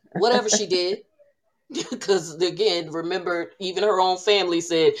 whatever she did. Because again, remember, even her own family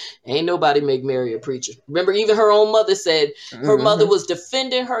said, ain't nobody make Mary a preacher. Remember, even her own mother said her mother was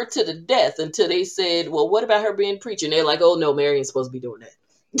defending her to the death until they said, well, what about her being preacher? And they're like, oh no, Mary ain't supposed to be doing that.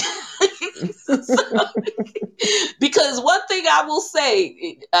 Because one thing I will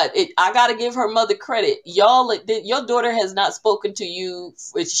say, I got to give her mother credit. Your daughter has not spoken to you.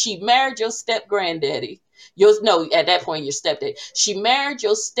 She married your step granddaddy. At that point, your stepdad. She married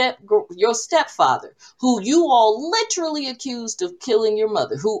your stepfather, who you all literally accused of killing your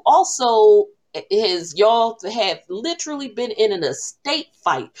mother, who also y'all have literally been in an estate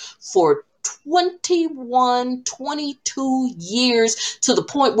fight for 21, 22 years, to the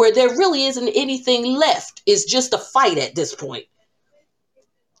point where there really isn't anything left. It's just a fight at this point.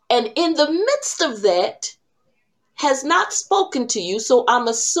 And in the midst of that, has not spoken to you. So I'm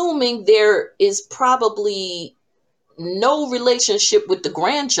assuming there is probably no relationship with the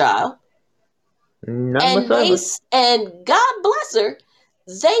grandchild. None And whatsoever. and God bless her,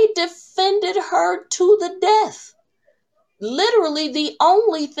 they defended her to the death. Literally, the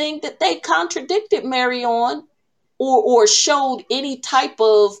only thing that they contradicted Mary on, or showed any type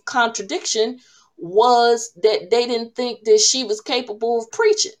of contradiction, was that they didn't think that she was capable of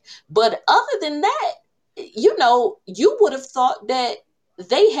preaching. But other than that, you would have thought that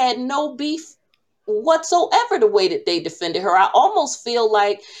they had no beef whatsoever the way that they defended her. I almost feel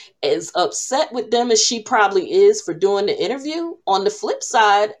like, as upset with them as she probably is for doing the interview, on the flip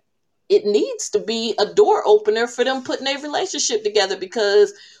side, it needs to be a door opener for them putting their relationship together,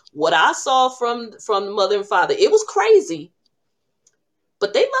 because what I saw from the mother and father, it was crazy,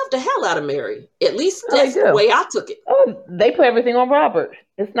 but they loved the hell out of Mary. At least Oh, they that's the do. way I took it. Oh, they put everything on Robert.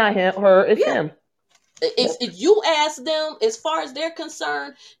 It's not him, her. It's Yeah. him. If you ask them, as far as they're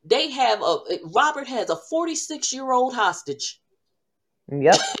concerned, Robert has a 46-year-old hostage.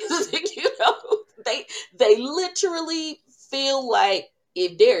 Yep. They literally feel like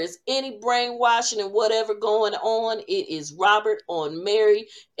if there is any brainwashing and whatever going on, it is Robert on Mary,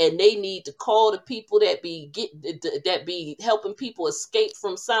 and they need to call the people that be helping people escape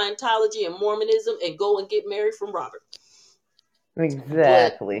from Scientology and Mormonism and go and get Mary from Robert. But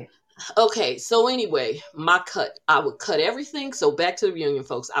Exactly. okay, so anyway, I would cut everything. So back to the reunion,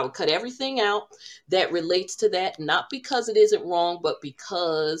 folks. I would cut everything out that relates to that, not because it isn't wrong, but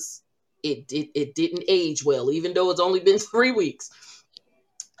because it didn't age well, even though it's only been 3 weeks.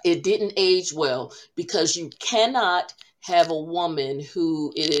 It didn't age well, because you cannot have a woman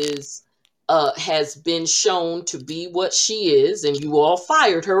who has been shown to be what she is, and you all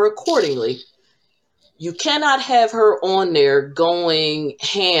fired her accordingly. You cannot have her on there going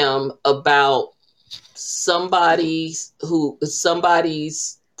ham about somebody's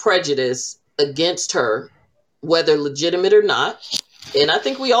prejudice against her, whether legitimate or not. And I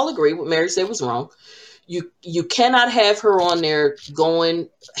think we all agree what Mary said was wrong. You cannot have her on there going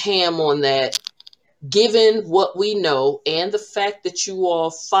ham on that, given what we know and the fact that you all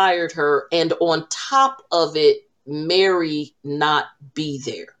fired her, and on top of it, Mary not be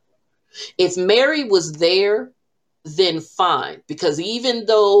there. If Mary was there, then fine. Because even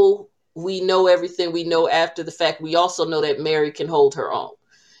though we know everything we know after the fact, we also know that Mary can hold her own.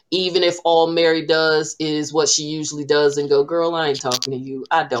 Even if all Mary does is what she usually does and go, girl, I ain't talking to you.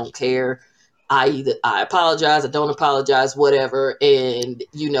 I don't care. I apologize, I don't apologize, whatever. And,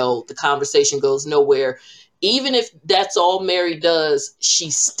 the conversation goes nowhere. Even if that's all Mary does, she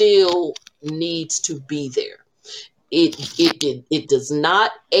still needs to be there. It does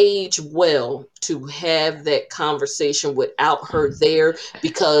not age well to have that conversation without her there,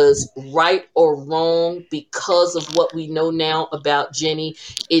 because right or wrong, because of what we know now about Jenny,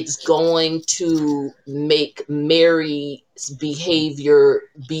 it's going to make Mary's behavior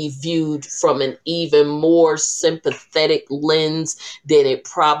be viewed from an even more sympathetic lens than it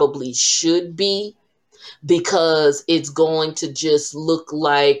probably should be, because it's going to just look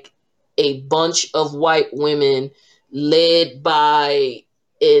like a bunch of white women led by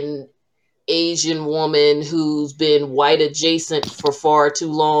an Asian woman who's been white adjacent for far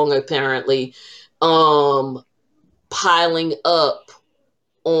too long, apparently, piling up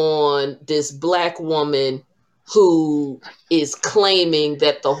on this black woman who is claiming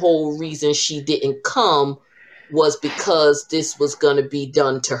that the whole reason she didn't come was because this was going to be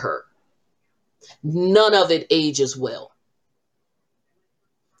done to her. None of it ages well.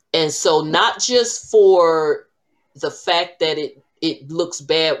 And so, not just for the fact that it looks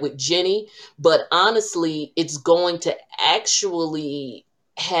bad with Jenny, but honestly, it's going to actually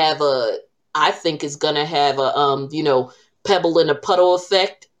have I think it's going to have a pebble in a puddle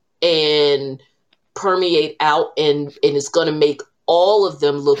effect, and permeate out, and it's going to make all of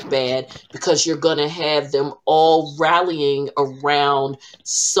them look bad, because you're going to have them all rallying around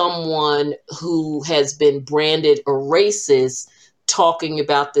someone who has been branded a racist, talking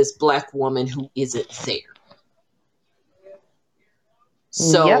about this black woman who isn't there.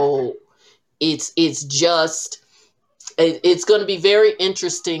 So it's going to be very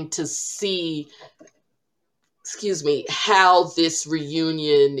interesting to see, how this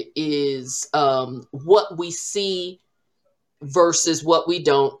reunion is, what we see versus what we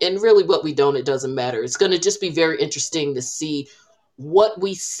don't. And really what we don't, it doesn't matter. It's going to just be very interesting to see what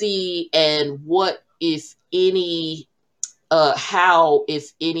we see and what, if any, how,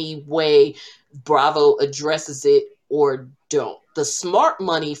 if any way, Bravo addresses it or don't. The smart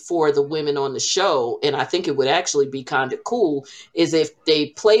money for the women on the show, and I think it would actually be kind of cool, is if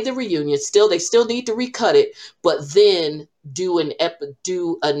they play the reunion. Still, they still need to recut it, but then do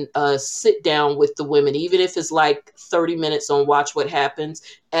a sit down with the women, even if it's like 30 minutes on Watch What Happens,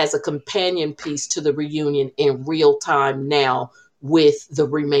 as a companion piece to the reunion in real time now with the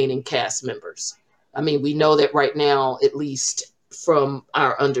remaining cast members. I mean, we know that right now, at least from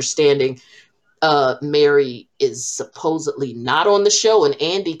our understanding, Mary is supposedly not on the show, and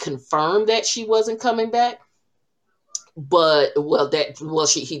Andy confirmed that she wasn't coming back. But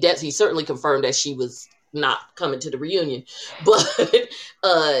he certainly confirmed that she was not coming to the reunion. But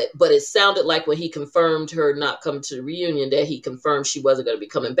but it sounded like when he confirmed her not coming to the reunion, that he confirmed she wasn't going to be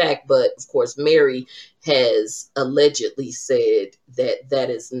coming back. But of course, Mary has allegedly said that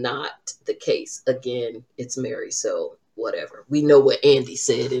that is not the case. Again, it's Mary, so whatever. We know what Andy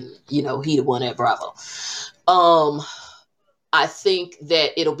said, and he the one at Bravo. I think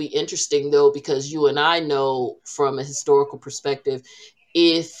that it'll be interesting though, because you and I know from a historical perspective,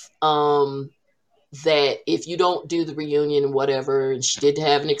 if that if you don't do the reunion and whatever, and she did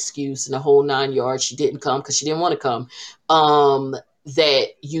have an excuse and the whole 9 yards, she didn't come because she didn't want to come, that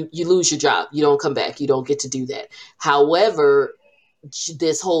you lose your job. You don't come back. You don't get to do that. However,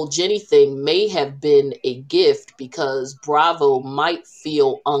 this whole Jenny thing may have been a gift, because Bravo might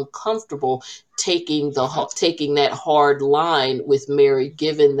feel uncomfortable taking that hard line with Mary,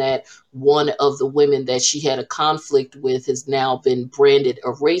 given that one of the women that she had a conflict with has now been branded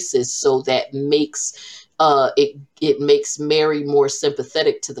a racist. So that makes it makes Mary more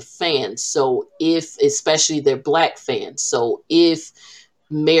sympathetic to the fans. So especially their black fans. So if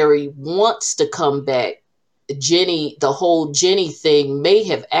Mary wants to come back, the whole Jenny thing may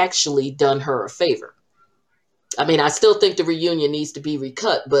have actually done her a favor. I mean, I still think the reunion needs to be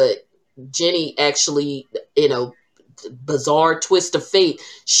recut, but Jenny actually, bizarre twist of fate,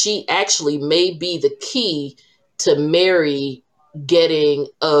 she actually may be the key to Mary getting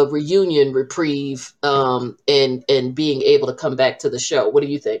a reunion reprieve, and being able to come back to the show. What do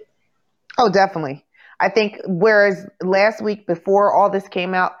you think? Oh, definitely. I think whereas last week before all this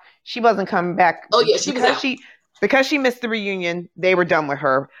came out, she wasn't coming back Oh yeah, she was out. Because she missed the reunion. They were done with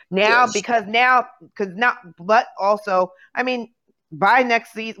her. But also, I mean, by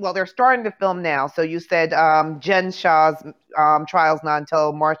next season, well, they're starting to film now. So you said Jen Shah's trial's not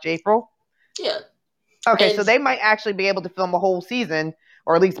until March, April. Yeah. Okay, so they might actually be able to film a whole season,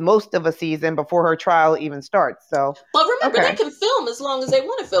 or at least most of a season, before her trial even starts. So, but remember, they can film as long as they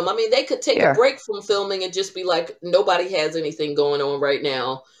want to film. I mean, they could take a break from filming and just be like, nobody has anything going on right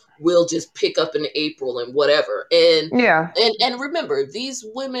now. We'll just pick up in April and whatever. And remember, these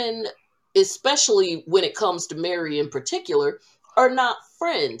women, especially when it comes to Mary in particular, are not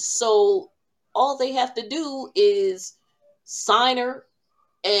friends. So all they have to do is sign her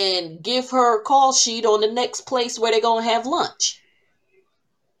and give her a call sheet on the next place where they're going to have lunch.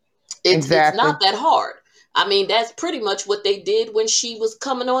 It's not that hard. I mean, that's pretty much what they did when she was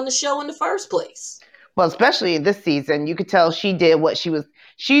coming on the show in the first place. Well, especially in this season, you could tell she did what she was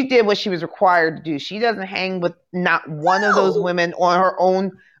required to do. She doesn't hang with not one of those women on her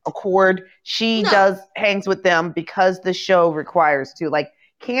own accord. She hangs with them because the show requires to. Like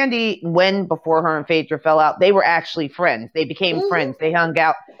Candy, before her and Phaedra fell out, they were actually friends. They became friends. They hung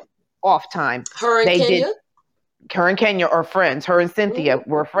out off time. Her and Kenya are friends. Her and Cynthia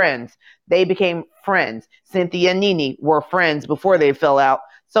were friends. They became friends. Cynthia and Nene were friends before they fell out.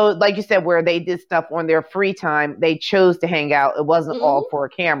 So, like you said, where they did stuff on their free time, they chose to hang out. It wasn't all for a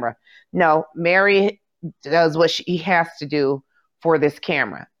camera. No, Mary does what she has to do for this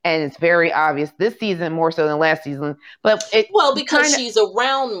camera. And it's very obvious this season more so than last season. But because she's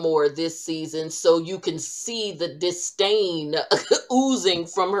around more this season, so you can see the disdain oozing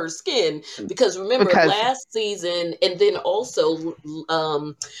from her skin. Because remember, last season, and then also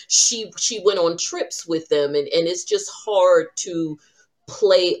she went on trips with them, and it's just hard to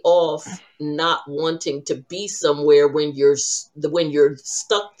play off not wanting to be somewhere when you're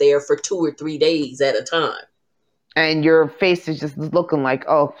stuck there for 2 or 3 days at a time. And your face is just looking like,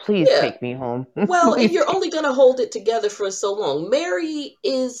 oh, please take me home. Well, and you're only going to hold it together for so long. Mary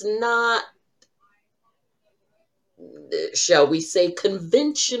is not, shall we say,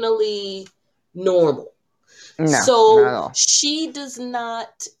 conventionally normal. No, so she does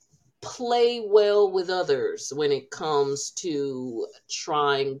not play well with others when it comes to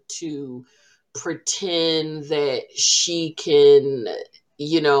trying to pretend that she can,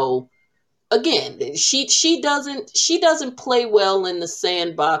 again, she doesn't play well in the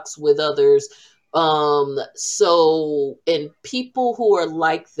sandbox with others. So, and people who are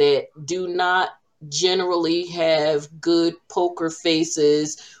like that do not generally have good poker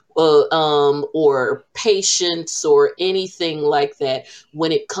faces, or patience or anything like that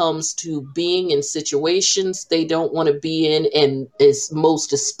when it comes to being in situations they don't want to be in, and is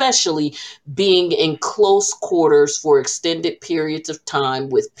most especially being in close quarters for extended periods of time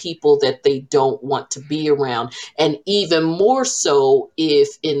with people that they don't want to be around. And even more so,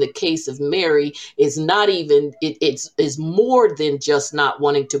 if in the case of Mary, is not even it's is more than just not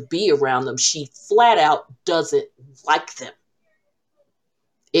wanting to be around them. She flat out doesn't like them.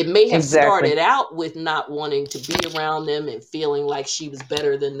 It may have Exactly. started out with not wanting to be around them and feeling like she was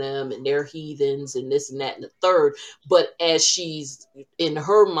better than them and they're heathens and this and that and the third. But as she's in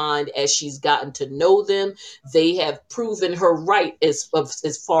her mind, as she's gotten to know them, they have proven her right as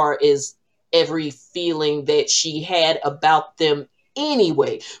far as every feeling that she had about them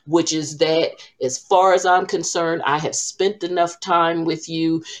anyway, which is that as far as I'm concerned, I have spent enough time with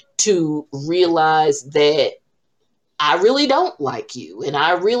you to realize that I really don't like you, and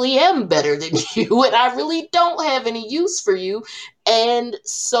I really am better than you, and I really don't have any use for you. And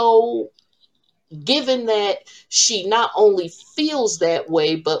so, given that she not only feels that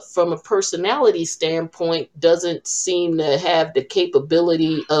way, but from a personality standpoint, doesn't seem to have the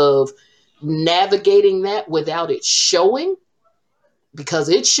capability of navigating that without it showing, because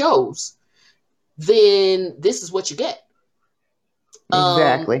it shows, then this is what you get.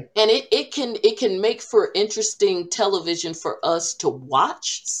 Exactly. And it can make for interesting television for us to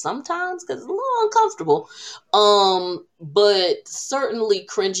watch sometimes because it's a little uncomfortable, but certainly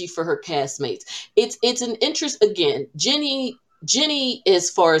cringy for her castmates. It's an interest. Again, Jenny, as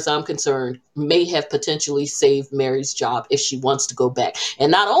far as I'm concerned, may have potentially saved Mary's job if she wants to go back.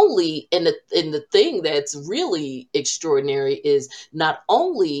 And not only, and the thing that's really extraordinary is not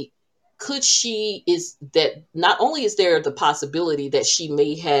only could she is that not only is there the possibility that she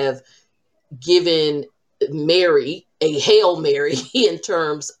may have given Mary a Hail Mary in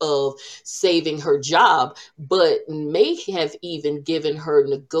terms of saving her job, but may have even given her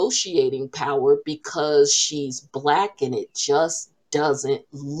negotiating power because she's black and it just doesn't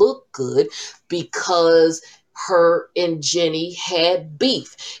look good because her and Jenny had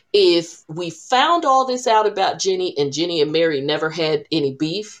beef. If we found all this out about Jenny and Jenny and Mary never had any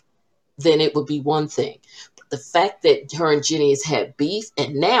beef, then it would be one thing. But the fact that her and Jenny has had beef,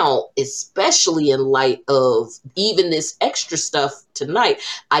 and now, especially in light of even this extra stuff tonight,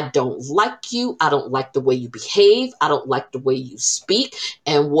 I don't like you. I don't like the way you behave. I don't like the way you speak,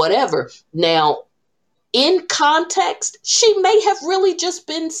 and whatever. Now, in context, she may have really just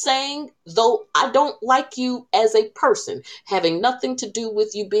been saying, though I don't like you as a person, having nothing to do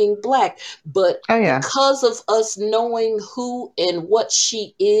with you being black. But Oh yeah. because of us knowing who and what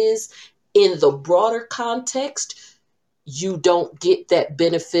she is in the broader context, you don't get that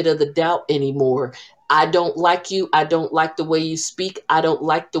benefit of the doubt anymore. I don't like you. I don't like the way you speak. I don't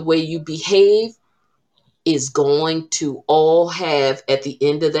like the way you behave is going to all have at the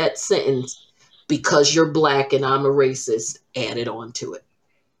end of that sentence, because you're black and I'm a racist, added on to it.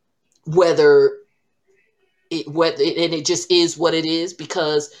 And it just is what it is,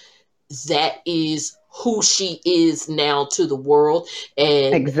 because that is who she is now to the world.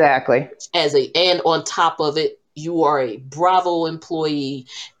 And Exactly. and on top of it, you are a Bravo employee,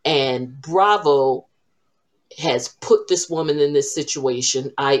 and Bravo has put this woman in this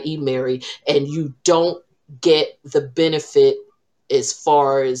situation, i.e. Mary, and you don't get the benefit as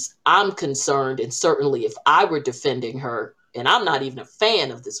far as I'm concerned. And certainly if I were defending her, and I'm not even a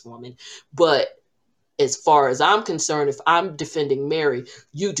fan of this woman, but as far as I'm concerned, if I'm defending Mary,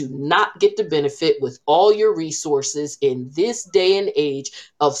 you do not get the benefit with all your resources in this day and age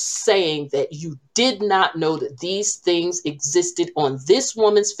of saying that you did not know that these things existed on this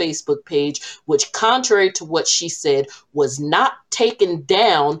woman's Facebook page, which, contrary to what she said, was not taken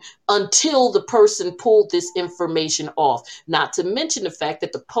down until the person pulled this information off. Not to mention the fact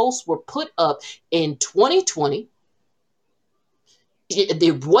that the posts were put up in 2020.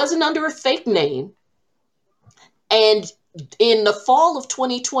 It wasn't under a fake name. And in the fall of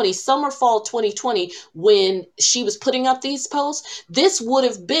 2020, summer fall 2020, when she was putting up these posts, this would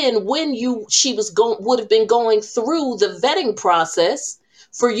have been when she was going would have been going through the vetting process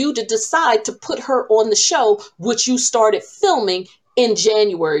for you to decide to put her on the show, which you started filming in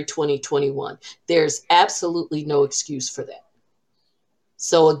January 2021. There's absolutely no excuse for that.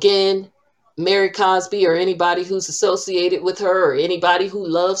 So again, Mary Cosby, or anybody who's associated with her, or anybody who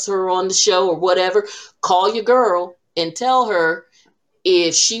loves her on the show or whatever, call your girl and tell her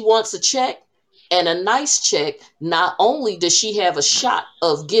If she wants a check and a nice check, not only does she have a shot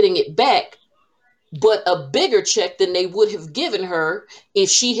of getting it back, but a bigger check than they would have given her if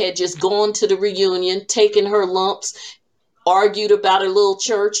she had just gone to the reunion, taken her lumps, argued about her little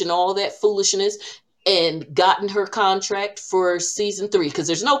church and all that foolishness, and gotten her contract for season 3. Because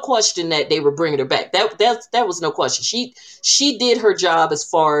there's no question that they were bringing her back. That was no question. She did her job as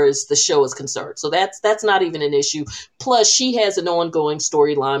far as the show is concerned. So that's not even an issue. Plus, she has an ongoing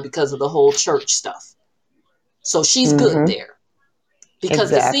storyline because of the whole church stuff. So she's good there.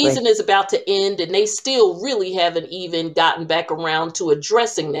 Because the season is about to end and they still really haven't even gotten back around to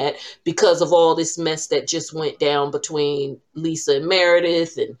addressing that because of all this mess that just went down between Lisa and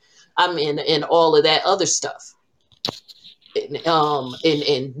Meredith and all of that other stuff. And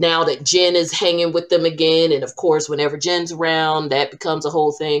now that Jen is hanging with them again, and of course whenever Jen's around, that becomes a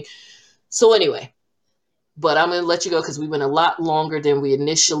whole thing. So anyway, but I'm going to let you go because we went a lot longer than we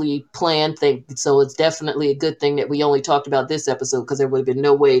initially planned. So it's definitely a good thing that we only talked about this episode because there would have been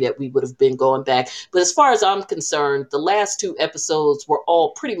no way that we would have been going back. But as far as I'm concerned, the last 2 episodes were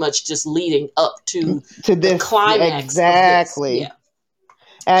all pretty much just leading up to the climax. Exactly. Of this. Yeah.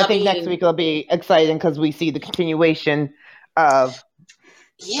 And I think next week will be exciting because we see the continuation of.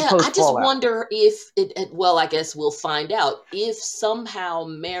 Yeah, I just wonder if well, I guess we'll find out if somehow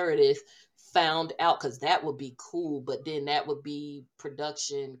Meredith found out, because that would be cool, but then that would be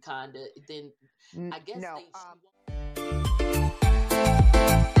production kind of. Then I guess no.